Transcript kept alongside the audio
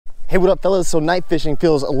Hey, what up fellas? So night fishing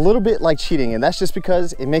feels a little bit like cheating, and that's just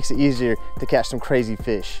because it makes it easier to catch some crazy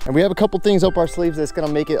fish. And we have a couple things up our sleeves that's gonna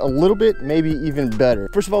make it a little bit, maybe even better.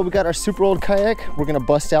 First of all, we got our super old kayak. We're gonna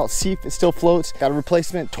bust out, see if it still floats. Got a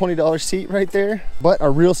replacement $20 seat right there. But our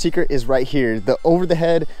real secret is right here, the over the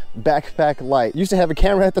head backpack light. Used to have a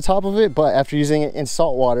camera at the top of it, but after using it in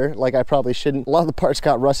salt water, like I probably shouldn't, a lot of the parts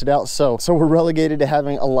got rusted out. So we're relegated to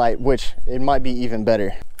having a light, which it might be even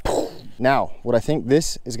better. Now, what I think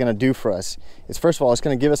this is gonna do for us is, first of all, it's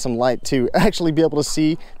gonna give us some light to actually be able to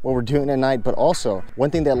see what we're doing at night, but also,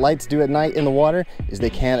 one thing that lights do at night in the water is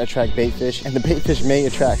they can attract bait fish, and the bait fish may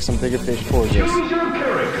attract some bigger fish towards us.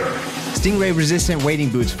 Stingray resistant wading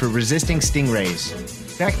boots for resisting stingrays.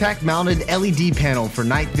 Backpack mounted LED panel for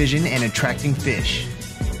night vision and attracting fish.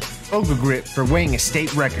 Ogre grip for weighing a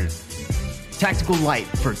state record. Tactical light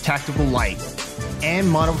for tactical light. And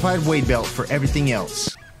modified weight belt for everything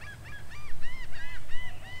else.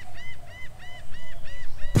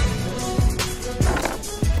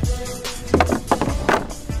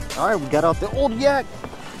 All right, we got out the old yak.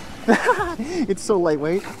 It's so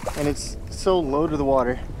lightweight and it's so low to the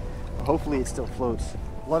water. Hopefully it still floats.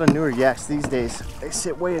 A lot of newer yaks these days, they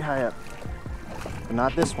sit way high up, but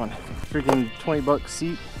not this one. Freaking 20 buck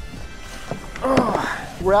seat. Oh,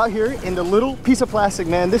 we're out here in the little piece of plastic,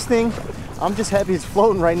 man. This thing, I'm just happy it's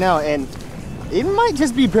floating right now, and it might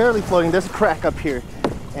just be barely floating. There's a crack up here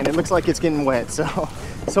and it looks like it's getting wet. So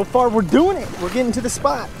far we're doing it. We're getting to the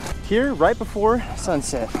spot. Here, right before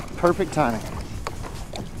sunset. Perfect timing.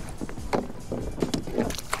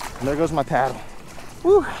 And there goes my paddle.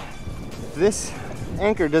 Whew. If this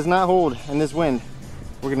anchor does not hold in this wind,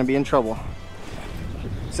 we're gonna be in trouble.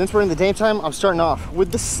 Since we're in the daytime, I'm starting off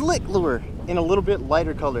with the slick lure in a little bit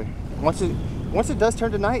lighter color. Once it does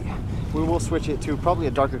turn to night, we will switch it to probably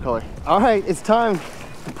a darker color. All right, it's time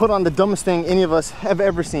to put on the dumbest thing any of us have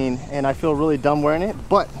ever seen, and I feel really dumb wearing it,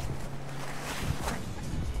 but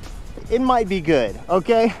it might be good,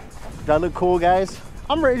 okay? Do I look cool, guys?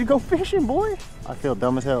 I'm ready to go fishing, boy. I feel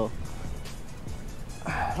dumb as hell.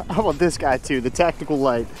 How about this guy too, the tactical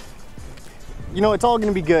light? You know, it's all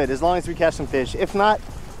gonna be good as long as we catch some fish. If not,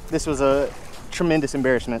 this was a tremendous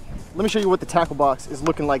embarrassment. Let me show you what the tackle box is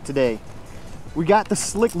looking like today. We got the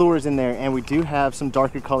slick lures in there, and we do have some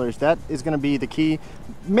darker colors. That is gonna be the key,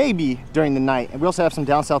 maybe during the night. And we also have some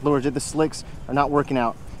down south lures if the slicks are not working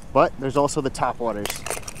out. But there's also the top waters.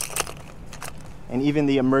 And even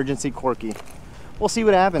the emergency corky. We'll see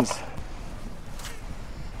what happens.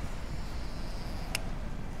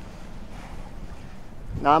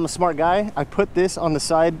 Now, I'm a smart guy. I put this on the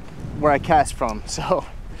side where I cast from. So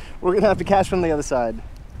we're gonna have to cast from the other side.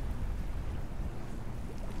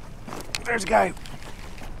 There's a guy.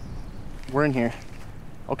 We're in here.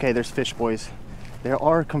 Okay, there's fish, boys. There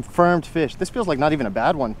are confirmed fish. This feels like not even a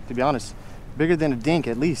bad one, to be honest. Bigger than a dink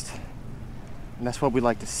at least. And that's what we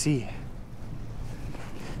like to see.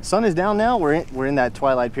 Sun is down now. We're in that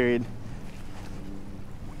twilight period.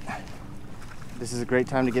 This is a great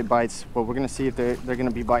time to get bites, but we're gonna see if they're gonna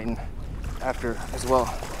be biting after as well.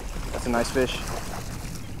 That's a nice fish.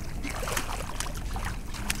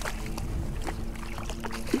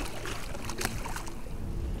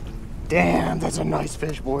 Damn, that's a nice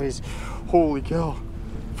fish, boys. Holy cow.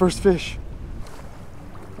 First fish.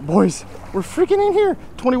 Boys, we're freaking in here.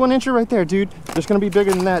 21 incher right there, dude. There's gonna be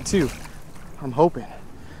bigger than that too. I'm hoping.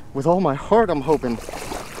 With all my heart, I'm hoping.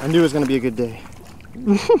 I knew it was gonna be a good day.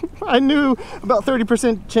 I knew about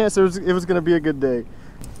 30% chance it was gonna be a good day.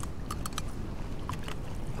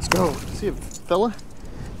 Let's go. See a fella?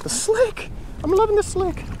 The slick. I'm loving the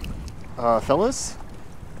slick. Fellas,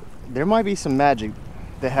 there might be some magic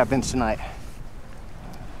that happens tonight.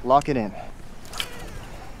 Lock it in.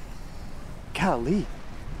 Golly,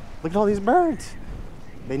 look at all these birds.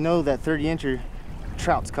 They know that 30 incher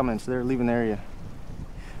trout's coming, so they're leaving the area.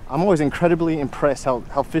 I'm always incredibly impressed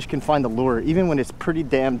how fish can find the lure, even when it's pretty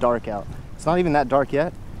damn dark out. It's not even that dark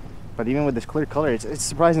yet, but even with this clear color, it's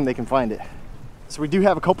surprising they can find it. So we do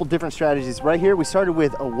have a couple different strategies. Right here, we started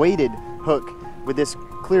with a weighted hook with this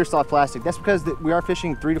clear soft plastic. That's because we are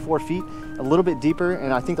fishing 3 to 4 feet, a little bit deeper,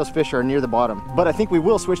 and I think those fish are near the bottom. But I think we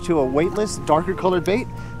will switch to a weightless, darker colored bait,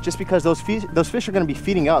 just because those fish are gonna be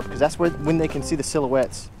feeding up, because that's when they can see the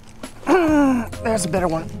silhouettes. There's a better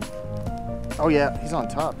one. Oh yeah, he's on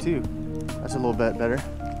top too. That's a little bit better.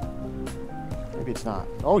 Maybe it's not.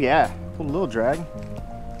 Oh yeah, pulled a little drag.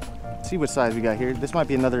 Let's see what size we got here. This might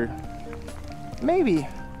be another, maybe.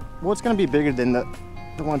 Well, it's gonna be bigger than the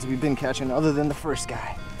ones we've been catching other than the first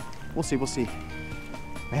guy. We'll see, we'll see.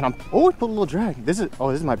 Man, oh, we pulled a little drag. This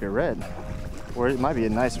might be a red. Or it might be a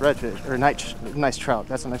nice redfish, or nice trout.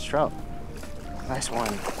 That's a nice trout. Nice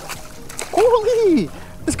one. Holy,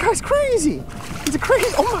 this guy's crazy. He's a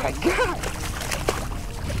crazy, oh my God.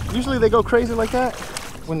 Usually they go crazy like that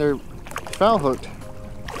when they're foul hooked.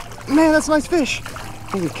 Man, that's a nice fish.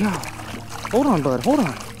 Holy cow. Hold on, bud, hold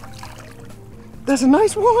on. That's a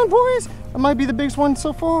nice one, boys. That might be the biggest one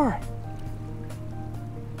so far.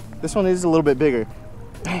 This one is a little bit bigger.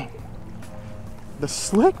 Dang. The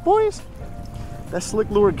slick, boys. That slick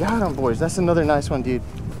lure got him, boys. That's another nice one, dude.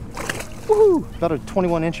 Woohoo! About a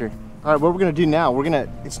 21 incher. All right, what we're gonna do now,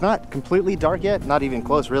 it's not completely dark yet, not even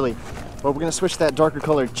close really, but we're gonna switch that darker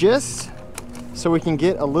color just so we can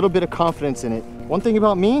get a little bit of confidence in it. One thing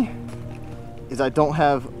about me is I don't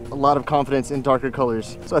have a lot of confidence in darker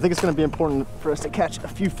colors. So I think it's gonna be important for us to catch a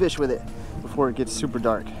few fish with it before it gets super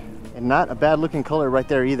dark. And not a bad looking color right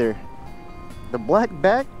there either. The black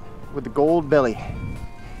back with the gold belly.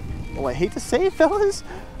 Well, I hate to say it, fellas,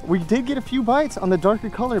 we did get a few bites on the darker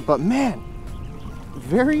color, but man,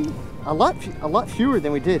 a lot fewer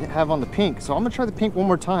than we did have on the pink. So I'm gonna try the pink one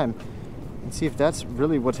more time and see if that's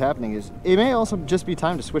really what's happening. It may also just be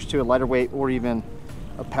time to switch to a lighter weight or even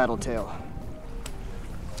a paddle tail.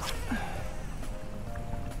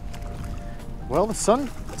 Well, the sun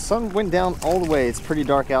went down all the way. It's pretty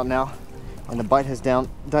dark out now, and the bite has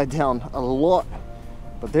died down a lot.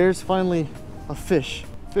 But there's finally a fish.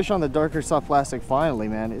 Fish on the darker soft plastic, finally,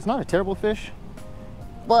 man. It's not a terrible fish,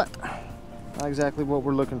 but not exactly what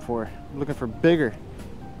we're looking for. We're looking for bigger.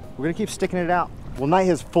 We're gonna keep sticking it out. Well, night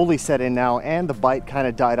has fully set in now, and the bite kind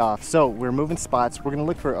of died off. So we're moving spots. We're gonna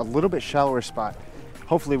look for a little bit shallower spot.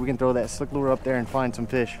 Hopefully we can throw that slick lure up there and find some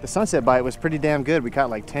fish. The sunset bite was pretty damn good. We caught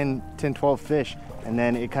like 10, 12 fish, and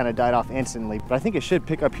then it kind of died off instantly. But I think it should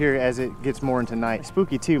pick up here as it gets more into night.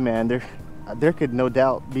 Spooky too, man. There could no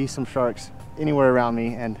doubt be some sharks anywhere around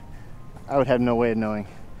me, and I would have no way of knowing.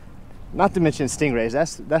 Not to mention stingrays.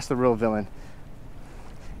 That's the real villain.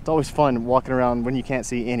 It's always fun walking around when you can't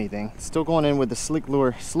see anything. Still going in with the slick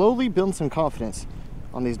lure, slowly building some confidence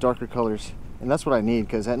on these darker colors. And that's what I need,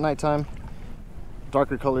 because at nighttime,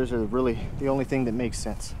 darker colors are really the only thing that makes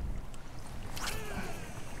sense.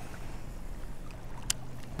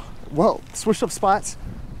 Well, switched up spots.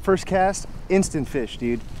 First cast, instant fish,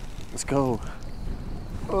 dude. Let's go.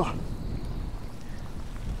 Ugh.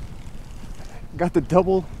 Got the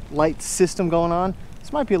double light system going on.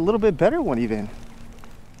 This might be a little bit better one even.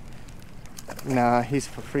 Nah, he's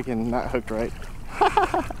freaking not hooked right.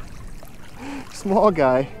 Small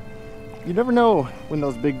guy. You never know when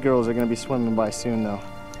those big girls are gonna be swimming by soon though.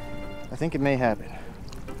 I think it may happen.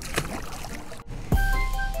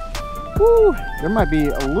 Woo, there might be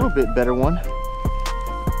a little bit better one.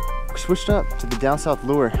 Switched up to the down south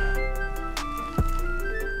lure.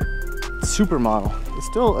 Supermodel. It's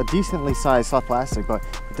still a decently sized soft plastic, but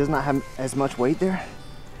it does not have as much weight there,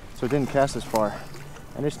 so it didn't cast as far.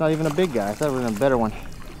 And it's not even a big guy. I thought it was a better one.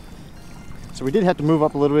 So we did have to move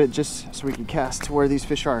up a little bit just so we could cast to where these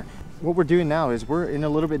fish are. What we're doing now is we're in a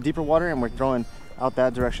little bit deeper water, and we're throwing out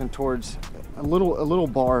that direction towards a little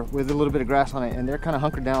bar with a little bit of grass on it, and they're kind of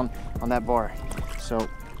hunkered down on that bar. So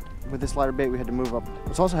with this lighter bait, we had to move up.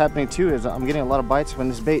 What's also happening too is I'm getting a lot of bites when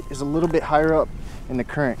this bait is a little bit higher up in the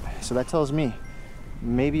current. So that tells me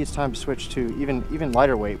maybe it's time to switch to even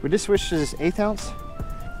lighter weight. We just switched to this 1/8 ounce,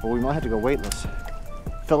 but we might have to go weightless.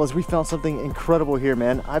 Fellas, we found something incredible here,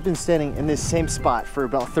 man. I've been standing in this same spot for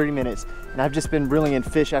about 30 minutes, and I've just been reeling in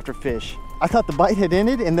fish after fish. I thought the bite had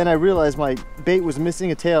ended, and then I realized my bait was missing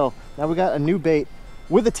a tail. Now we got a new bait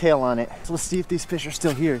with a tail on it. So let's see if these fish are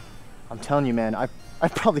still here. I'm telling you, man, I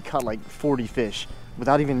probably caught like 40 fish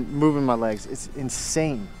without even moving my legs. It's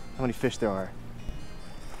insane how many fish there are.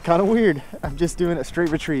 Kind of weird. I'm just doing a straight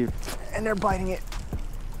retrieve, and they're biting it.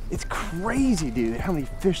 It's crazy, dude, how many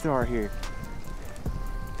fish there are here.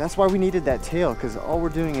 That's why we needed that tail, because all we're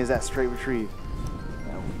doing is that straight retrieve.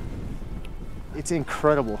 It's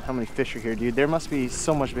incredible how many fish are here, dude. There must be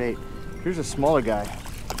so much bait. Here's a smaller guy.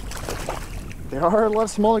 There are a lot of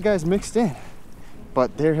smaller guys mixed in,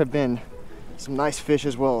 but there have been some nice fish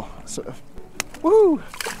as well. So, woo!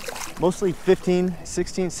 Mostly 15,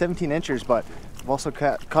 16, 17 inchers, but I've also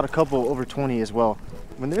caught a couple over 20 as well.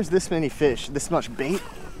 When there's this many fish, this much bait,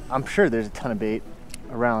 I'm sure there's a ton of bait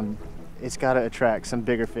around. It's got to attract some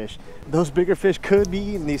bigger fish. Those bigger fish could be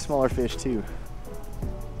eating these smaller fish too.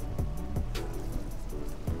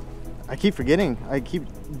 I keep forgetting. I keep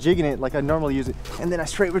jigging it like I normally use it, and then I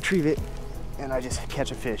straight retrieve it, and I just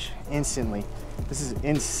catch a fish instantly. This is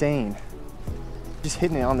insane. Just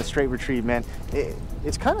hitting it on the straight retrieve, man.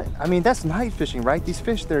 It's kind of, I mean, that's night fishing, right? These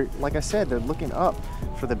fish, they're, like I said, they're looking up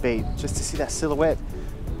for the bait just to see that silhouette,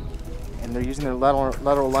 and they're using their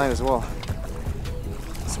lateral line as well.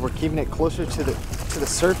 So we're keeping it closer to to the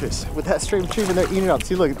surface with that straight retrieve and they're eating it up.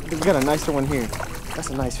 See, look, we got a nicer one here. That's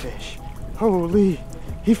a nice fish. Holy,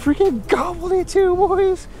 he freaking gobbled it too,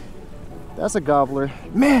 boys. That's a gobbler.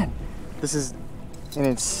 Man, this is an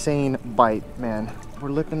insane bite, man. We're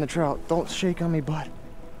lipping the trout. Don't shake on me, bud.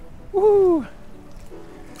 Woo!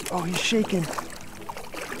 Oh, he's shaking.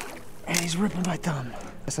 And he's ripping my thumb.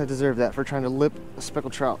 Guess I deserve that for trying to lip a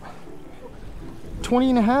speckled trout.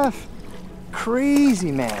 20.5.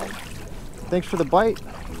 Crazy, man. Thanks for the bite.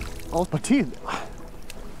 Oh, but dude,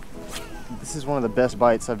 this is one of the best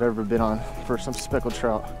bites I've ever been on for some speckled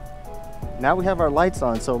trout. Now we have our lights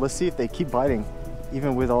on, so let's see if they keep biting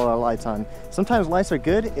even with all our lights on. Sometimes lights are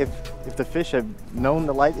good if the fish have known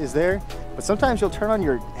the light is there, but sometimes you'll turn on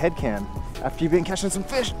your head cam after you've been catching some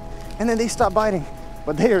fish and then they stop biting,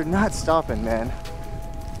 but they are not stopping, man.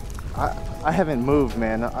 I haven't moved,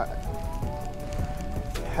 man. It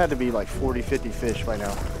had to be like 40, 50 fish by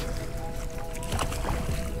now.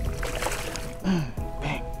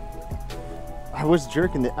 Bang. I was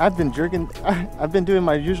jerking it. I've been doing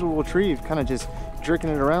my usual retrieve, kind of just jerking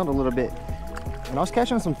it around a little bit. And I was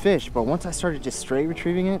catching some fish, but once I started just straight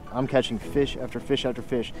retrieving it, I'm catching fish after fish after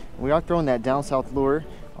fish. And we are throwing that down south lure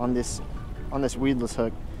on this weedless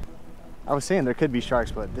hook. I was saying there could be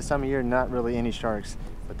sharks, but this time of year, not really any sharks,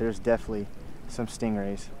 but there's definitely some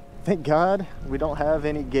stingrays. Thank God we don't have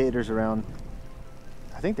any gators around.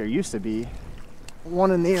 I think there used to be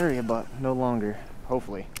one in the area, but no longer,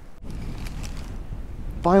 hopefully.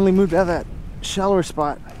 Finally moved out of that shallower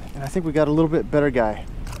spot, and I think we got a little bit better guy.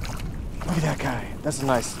 Look at that guy. That's a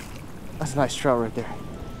nice trout right there.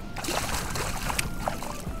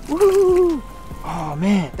 Woo! Oh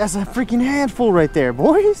man, that's a freaking handful right there,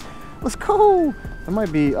 boys. Let's go. That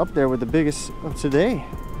might be up there with the biggest of today.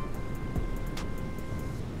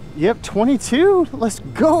 Yep, 22. Let's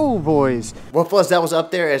go, boys. Well, fellas, that was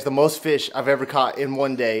up there as the most fish I've ever caught in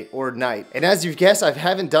one day or night. And as you've guessed, I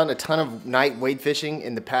haven't done a ton of night wade fishing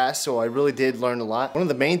in the past, so I really did learn a lot. One of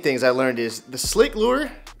the main things I learned is the slick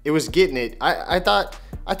lure, it was getting it. I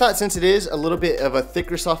thought since it is a little bit of a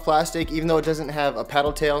thicker soft plastic, even though it doesn't have a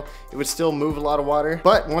paddle tail, it would still move a lot of water.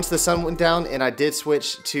 But once the sun went down and I did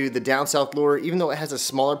switch to the down south lure, even though it has a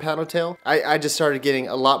smaller paddle tail, I just started getting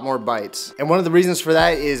a lot more bites. And one of the reasons for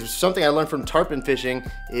that is something I learned from tarpon fishing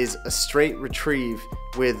is a straight retrieve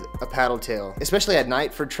with a paddle tail, especially at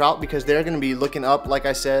night for trout, because they're going to be looking up, like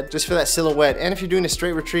I said, just for that silhouette. And if you're doing a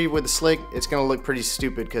straight retrieve with a slick, it's going to look pretty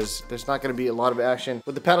stupid because there's not going to be a lot of action.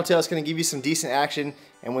 With the paddle tail, it's going to give you some decent action,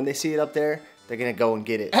 and when they see it up there, they're gonna go and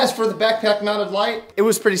get it. As for the backpack mounted light, it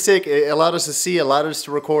was pretty sick. It allowed us to see, allowed us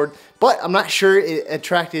to record, but I'm not sure it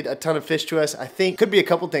attracted a ton of fish to us. I think could be a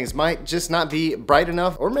couple things. Might just not be bright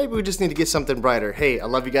enough, or maybe we just need to get something brighter. Hey, I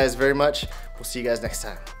love you guys very much. We'll see you guys next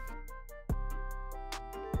time.